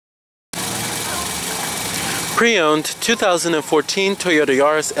Pre-owned 2014 Toyota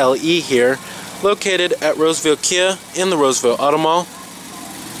Yaris LE here, located at Roseville Kia in the Roseville Auto Mall.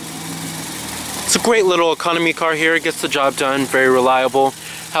 It's a great little economy car here, gets the job done, very reliable.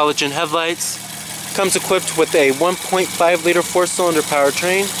 Halogen headlights, comes equipped with a 1.5 liter 4-cylinder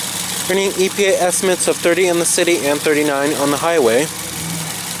powertrain, earning EPA estimates of 30 in the city and 39 on the highway.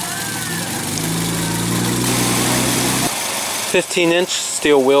 15-inch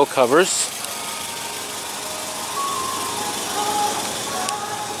steel wheel covers.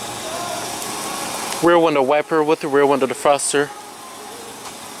 Rear window wiper with the rear window defroster.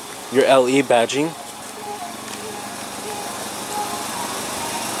 Your LE badging.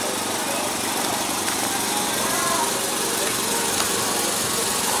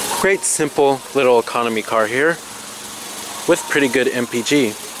 Great simple little economy car here with pretty good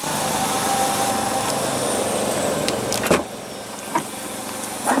MPG.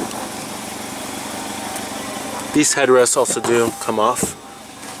 These headrests also do come off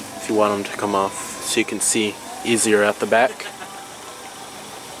if you want them to come off, so you can see easier at the back.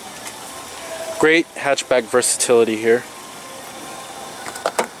 Great hatchback versatility here.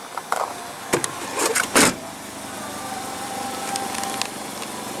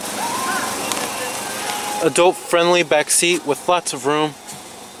 Adult friendly back seat with lots of room.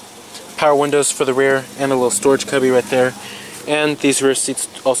 Power windows for the rear and a little storage cubby right there. And these rear seats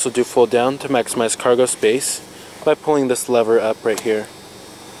also do fold down to maximize cargo space by pulling this lever up right here.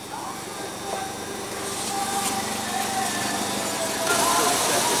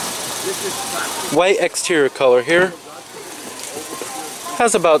 White exterior color here.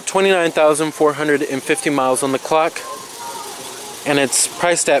 Has about 29,450 miles on the clock. And it's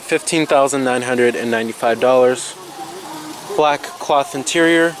priced at $15,995. Black cloth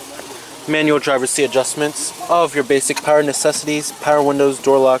interior. Manual driver's seat adjustments. All of your basic power necessities. Power windows,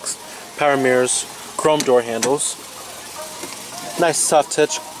 door locks, power mirrors, chrome door handles. Nice soft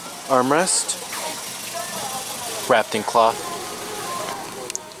touch armrest. Wrapped in cloth.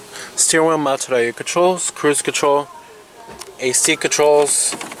 Steering wheel mounted audio controls, cruise control, AC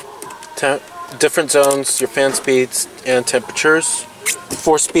controls, different zones, your fan speeds and temperatures,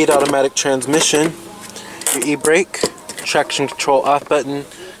 4-speed automatic transmission, your e-brake, traction control off button,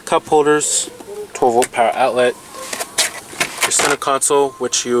 cup holders, 12-volt power outlet, your center console,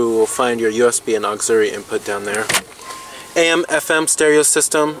 which you will find your USB and auxiliary input down there, AM, FM stereo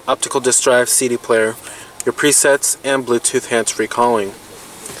system, optical disc drive, CD player, your presets, and Bluetooth hands-free calling.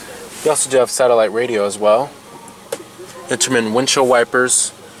 You also do have satellite radio as well. Intermittent windshield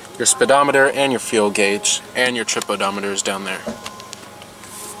wipers, your speedometer and your fuel gauge, and your trip odometer is down there.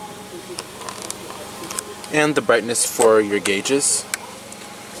 And the brightness for your gauges.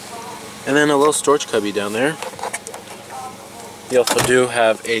 And then a little storage cubby down there. You also do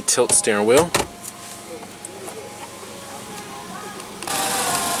have a tilt steering wheel.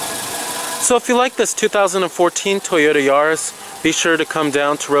 So if you like this 2014 Toyota Yaris, be sure to come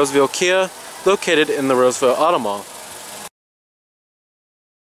down to Roseville Kia, located in the Roseville Auto Mall.